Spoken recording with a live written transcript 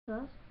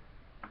Those?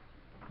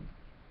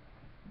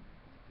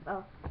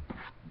 Oh.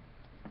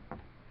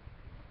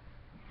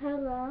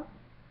 Hello,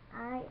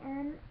 I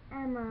am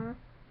Emma,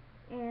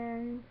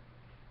 and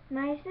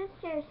my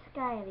sister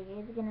Skylie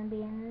is gonna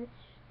be in this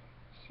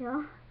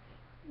show,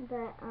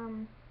 but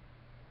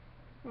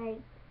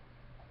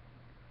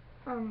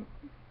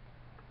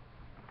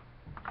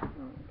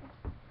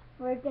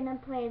we're gonna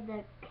play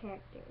the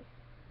characters.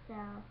 So.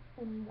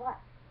 And what?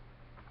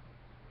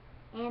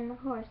 And the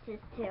horses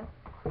too.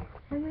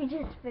 Let me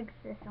just fix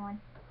this one.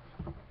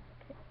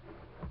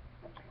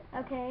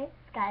 Okay,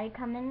 Sky,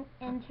 come and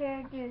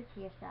introduce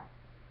yourself.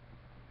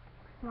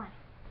 Come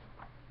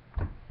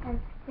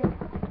on.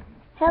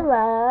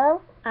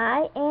 Hello,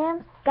 I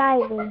am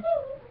Skylie.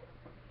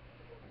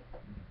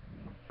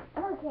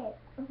 Okay.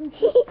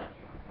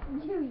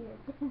 Julius.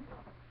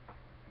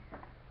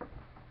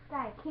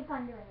 Sky, keep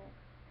on doing it.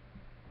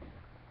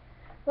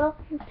 Well,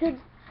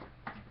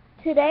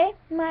 today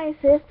my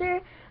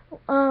sister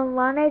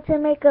wanted to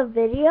make a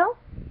video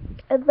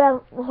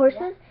about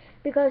horses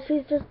because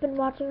she's just been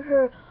watching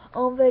her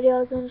own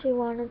videos and she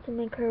wanted to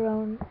make her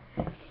own.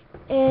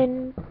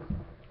 And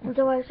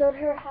so I showed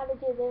her how to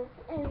do this,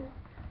 and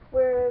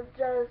we're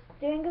just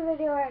doing a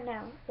video right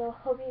now. So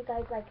hope you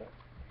guys like it.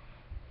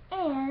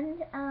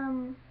 And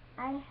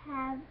I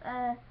have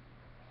a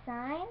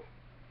sign.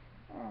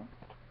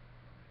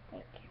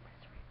 Hey,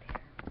 camera's right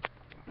there.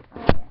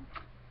 Oh yeah.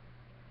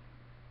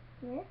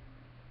 Here.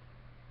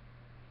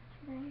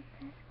 Should I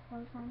press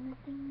close on the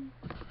thing?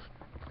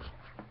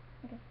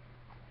 Okay.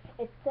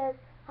 It says,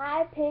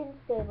 "Hi, Pin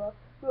Stable.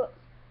 Rules: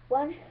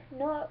 1.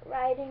 No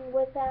riding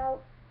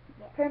without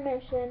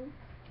permission.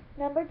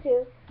 Number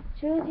 2,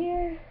 choose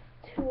your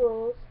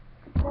tools.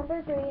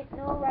 Number 3,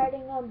 no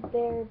riding on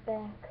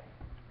bareback.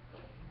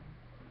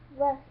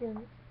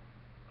 Lessons: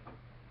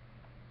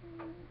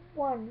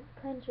 1.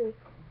 Country.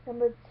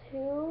 Number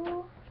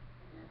 2,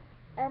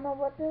 Emma,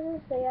 what does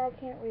it say? I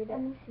can't read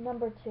it.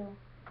 Number 2,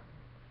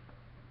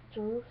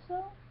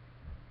 Jerusalem.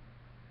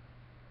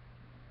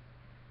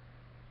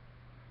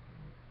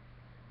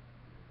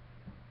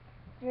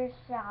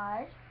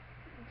 Dressage.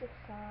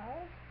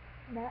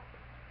 Next.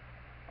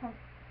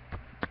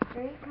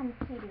 3.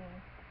 Competing.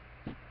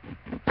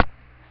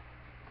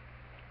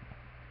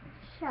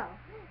 Show.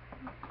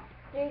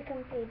 3.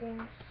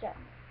 Competing show.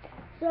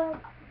 So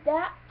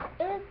that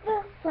is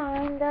the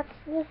sign. That's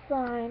the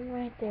sign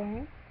right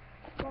there.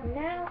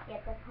 Now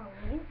Get the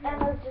ponies.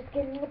 Emma's just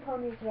getting the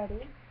ponies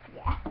ready.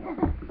 Yeah.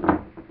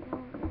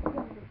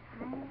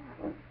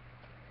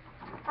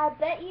 I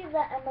bet you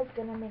that Emma's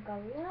gonna make a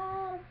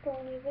lot of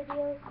pony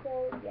videos, so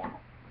yeah.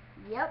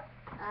 Yep.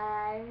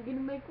 I'm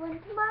gonna make one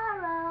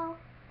tomorrow.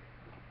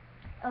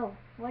 Oh,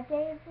 what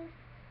day is this?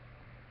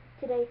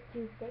 Today's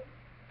Tuesday.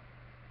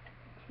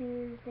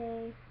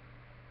 Tuesday.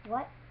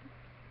 What?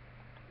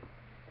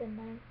 The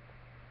 9th.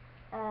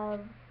 Of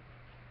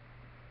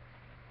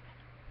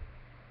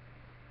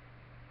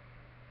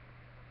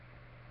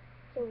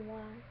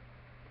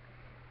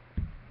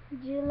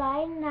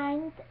July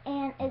 9th,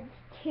 and it's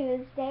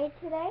Tuesday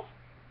today.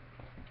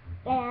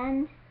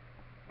 And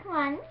come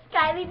on,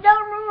 Skylie,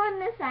 don't ruin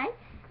the sign.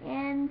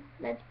 And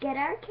let's get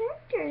our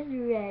characters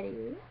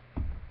ready.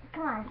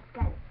 Come on,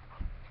 Skylie.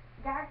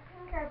 Dark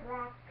pink or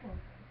black pink?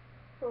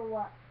 For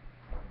what?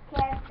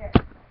 Character.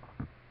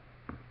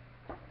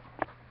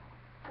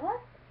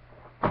 What?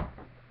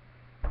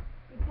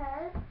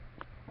 Because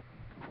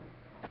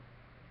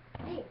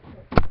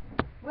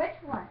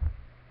which one?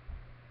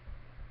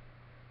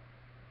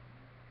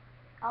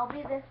 I'll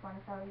be this one,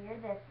 so you're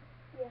this.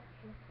 Yeah.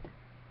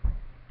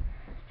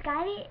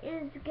 Skylie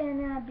is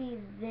gonna be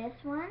this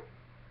one.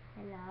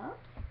 Hello.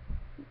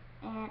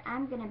 And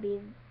I'm gonna be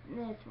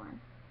this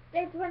one.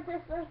 They twin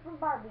sisters from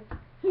Barbie.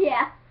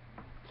 Yeah.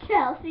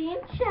 Chelsea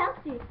and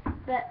Chelsea.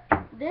 But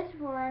this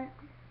one,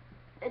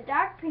 the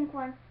dark pink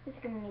one, is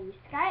gonna be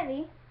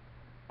Skylie.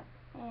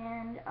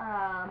 And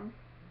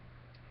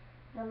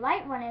the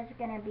light one is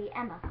gonna be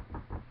Emma.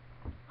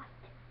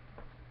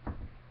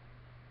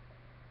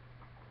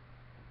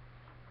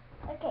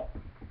 Okay.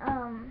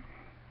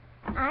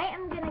 I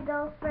am gonna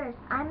go first.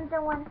 I'm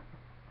the one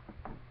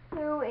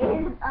who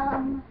is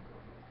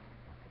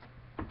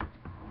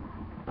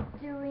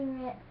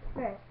doing it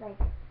first, like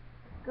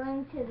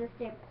going to the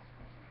steps.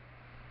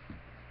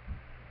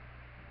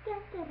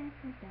 Dun, dun, dun,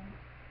 dun, dun.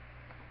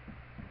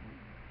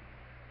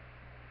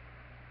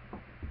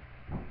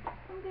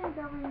 I'm gonna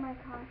go in my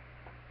car.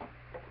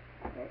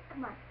 Wait,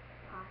 come on,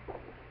 car.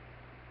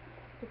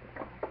 Stupid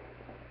car.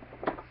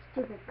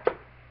 Stupid car.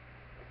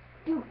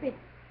 Stupid car.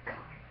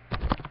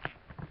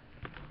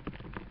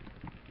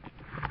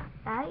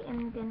 I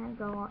am gonna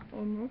go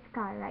in this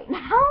car right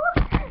now.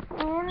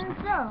 And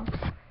so,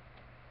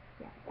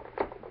 yeah.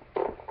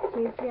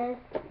 She's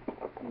just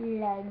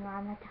laying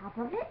on the top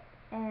of it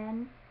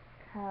and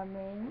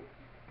coming.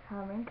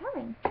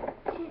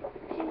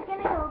 She's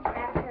gonna go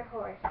grab her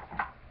horse.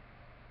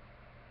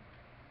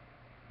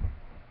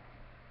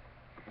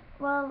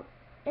 Well,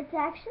 it's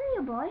actually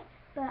a boy,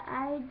 but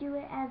I do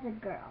it as a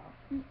girl.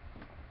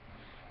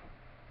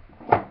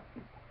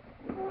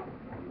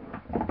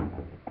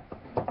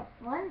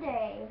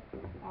 Sunday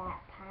at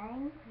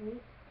Pine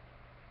Creek.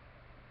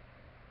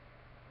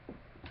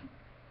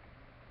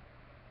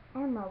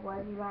 Emma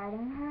was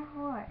riding her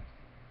horse.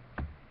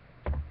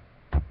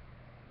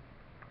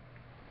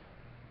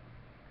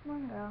 Come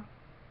on, girl.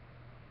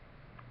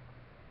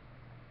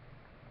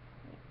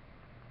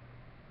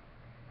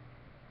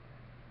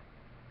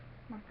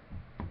 Come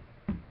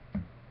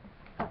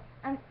on.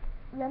 Oh,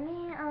 let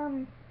me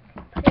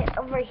put it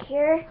over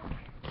here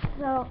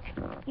so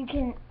you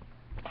can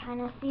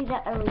kind of see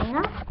the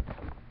arena.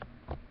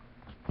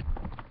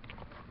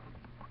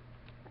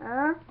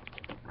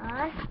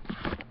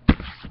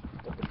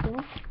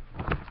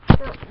 So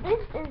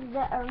this is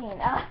the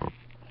arena.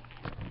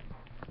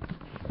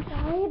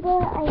 Sorry, but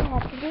I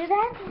have to do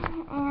that.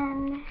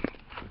 And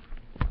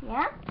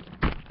yeah.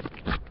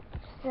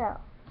 So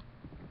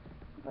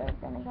we're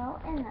gonna go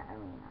in the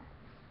arena.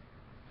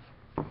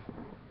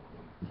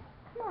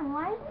 Come on,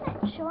 why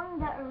isn't it showing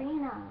the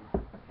arena?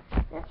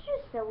 That's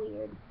just so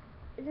weird,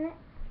 isn't it?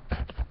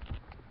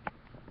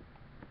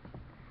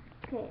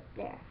 Okay,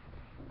 there.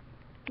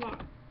 Now,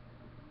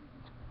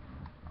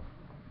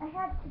 I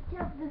have to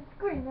tilt the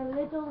screen a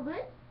little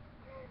bit.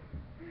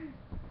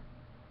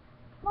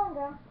 Come on,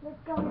 girl,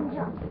 let's go and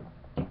jump.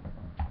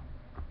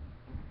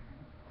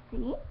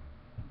 See?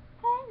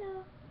 Hello.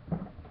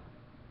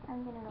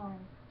 I'm gonna go in.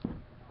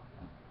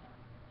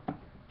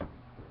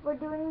 We're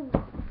doing,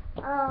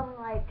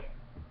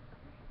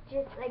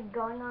 just like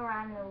going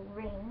around the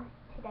ring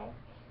today.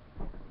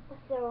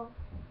 So,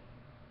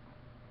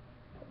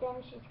 then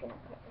she's gonna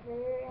put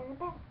her in the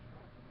bed.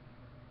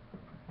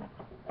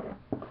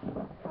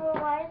 Oh,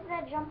 why is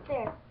that jump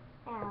there?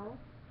 Ow.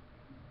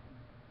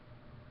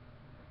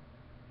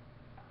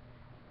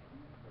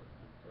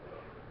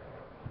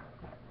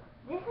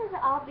 This is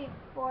all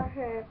before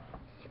her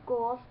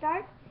school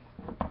starts.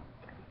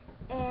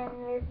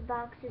 And this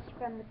box is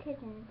from the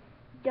kitchen.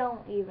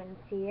 Don't even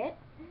see it.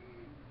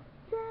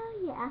 So,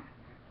 yeah.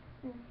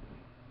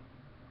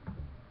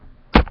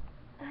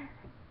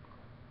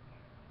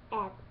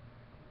 And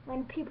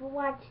when people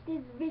watch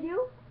this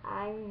video,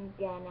 I'm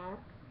gonna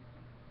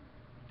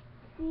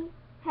see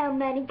how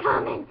many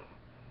comments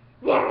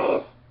there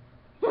is.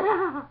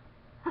 Okay,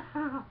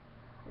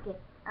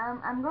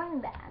 I'm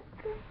going back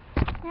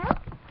now.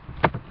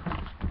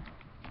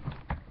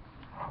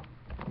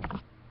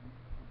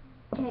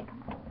 Okay,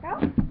 come on, girl.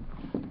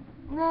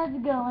 Let's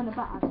go in the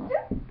box.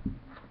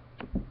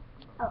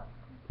 Oh,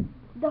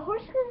 the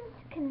horses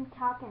can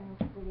talk in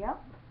this video.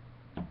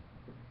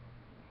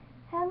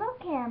 Hello,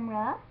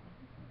 camera.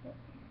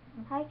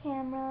 Hi,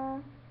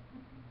 camera.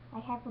 I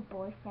have a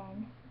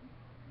boyfriend.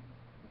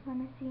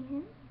 Wanna see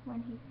him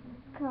when he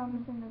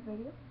comes in the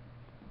video?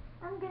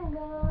 I'm gonna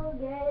go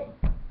get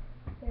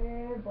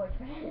her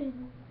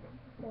boyfriend.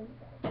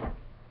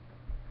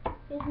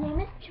 His name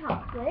is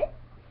Chocolate.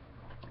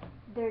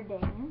 They're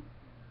dating.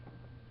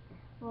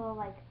 Well,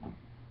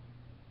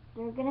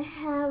 they're gonna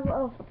have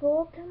a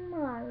full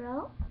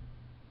tomorrow.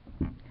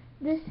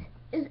 This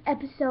is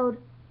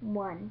episode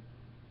 1.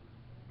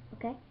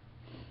 Okay?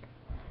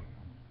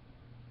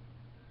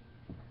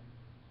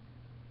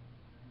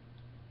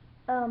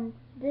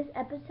 This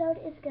episode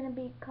is gonna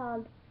be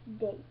called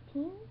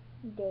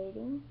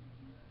dating.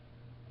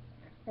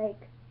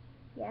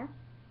 Yeah.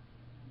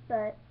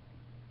 But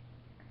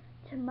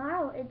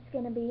tomorrow it's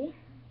gonna be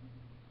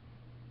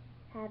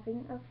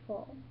having a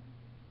full.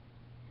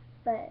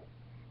 But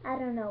I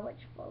don't know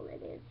which full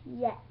it is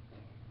yet,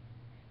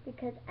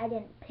 because I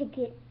didn't pick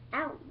it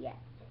out yet.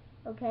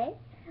 Okay?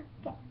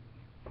 Okay.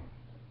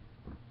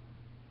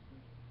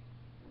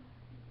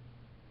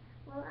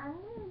 Well, I'm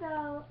gonna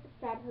go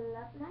saddle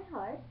up my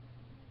horse.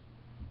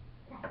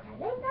 Saddle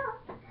it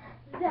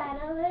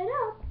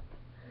up.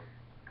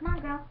 Come on,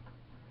 girl.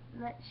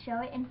 Let's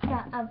show it in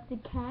front of the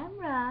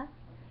camera.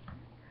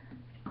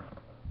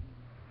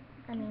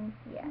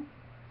 Yeah.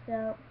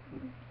 So,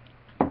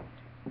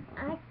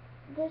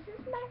 this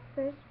is my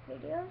first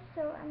video,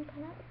 so I'm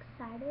kind of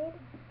excited,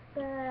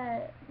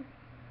 but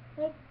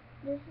this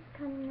is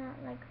kind of not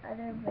like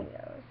other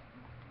videos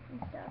and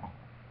stuff.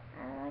 I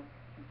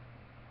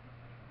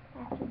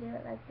have to do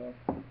it like this.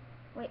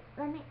 Wait,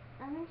 let me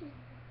just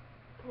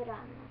put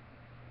on the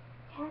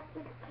tap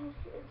because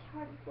it's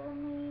hard for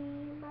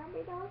me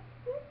Barbie dolls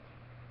to fit.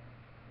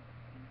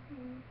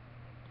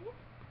 Yeah.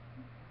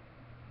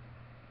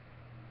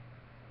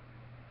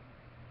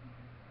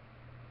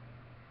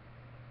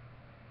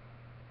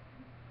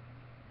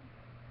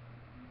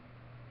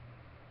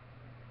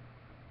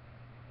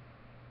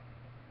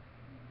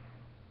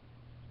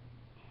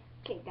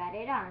 Okay, got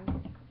it on.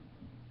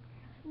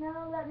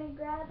 Now let me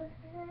grab her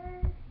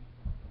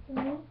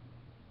thingy.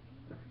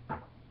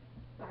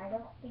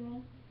 Bridle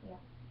thingy.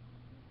 Yeah.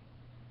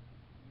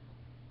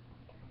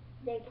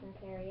 They can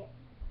carry it.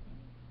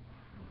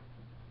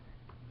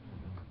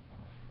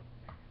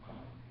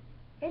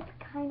 It's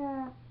kind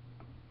of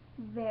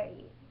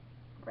very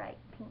bright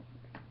pink.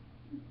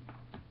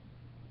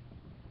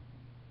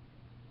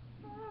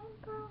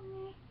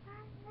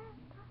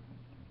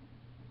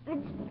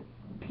 It's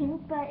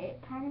pink, but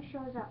it kind of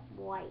shows up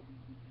white.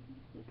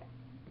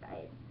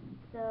 guys.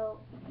 So,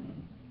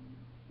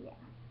 yeah.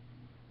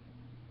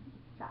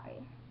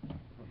 Sorry.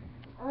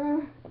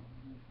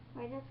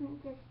 Why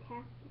doesn't this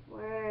tap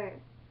work?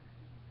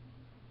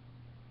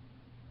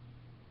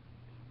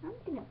 I'm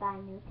gonna buy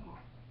a new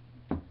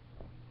tap.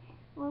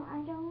 Well, I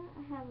don't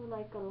have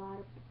like a lot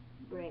of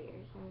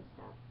braiders and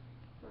stuff.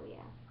 So yeah.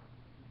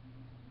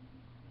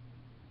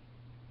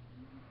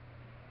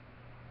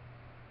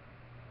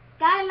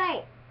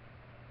 Skylight!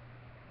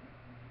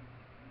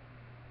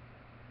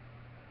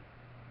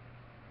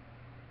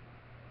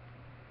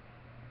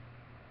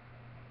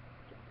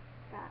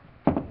 Got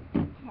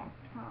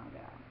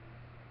Taptonga.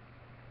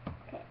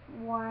 Okay,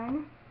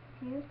 1,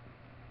 2,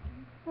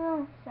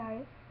 oh,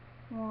 sorry.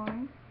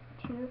 1,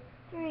 2,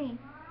 3.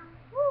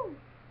 Woo!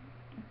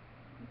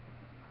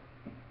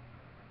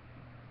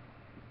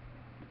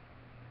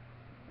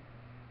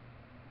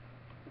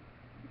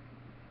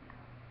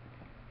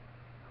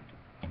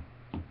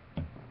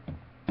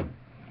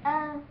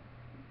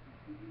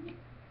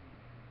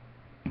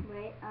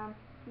 Wait,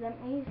 let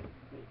me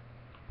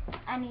see.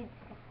 I need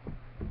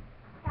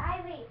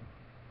Ivy.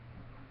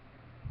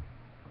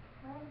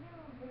 When do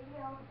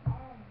video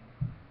end?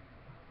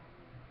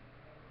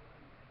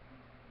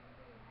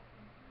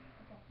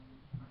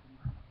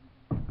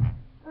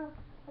 Oh,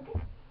 okay.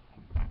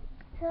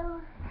 So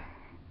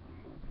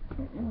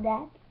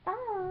that's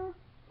all.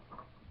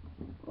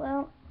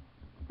 Well,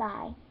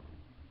 bye.